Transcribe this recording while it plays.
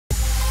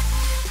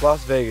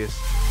Las Vegas,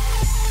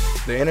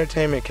 the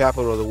entertainment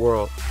capital of the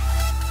world.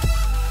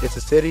 It's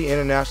a city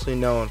internationally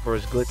known for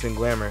its glitz and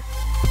glamour.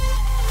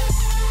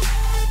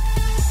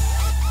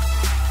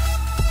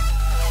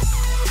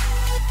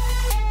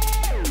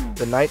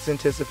 The night's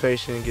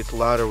anticipation gets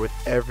louder with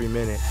every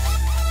minute.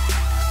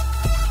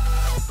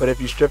 But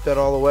if you strip that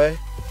all away,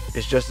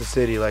 it's just a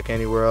city like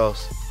anywhere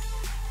else.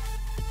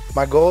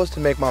 My goal is to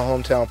make my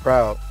hometown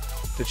proud,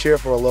 to cheer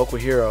for a local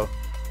hero.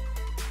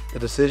 The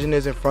decision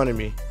is in front of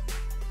me.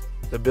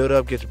 The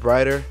build-up gets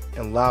brighter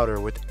and louder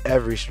with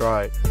every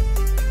stride.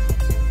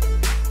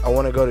 I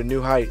want to go to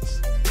new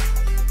heights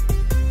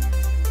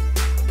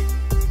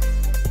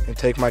and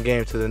take my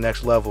game to the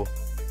next level.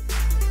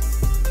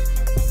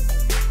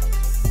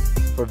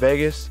 For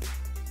Vegas,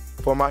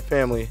 for my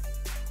family,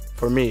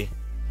 for me,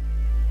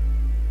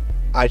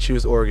 I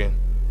choose Oregon.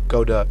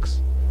 Go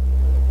Ducks.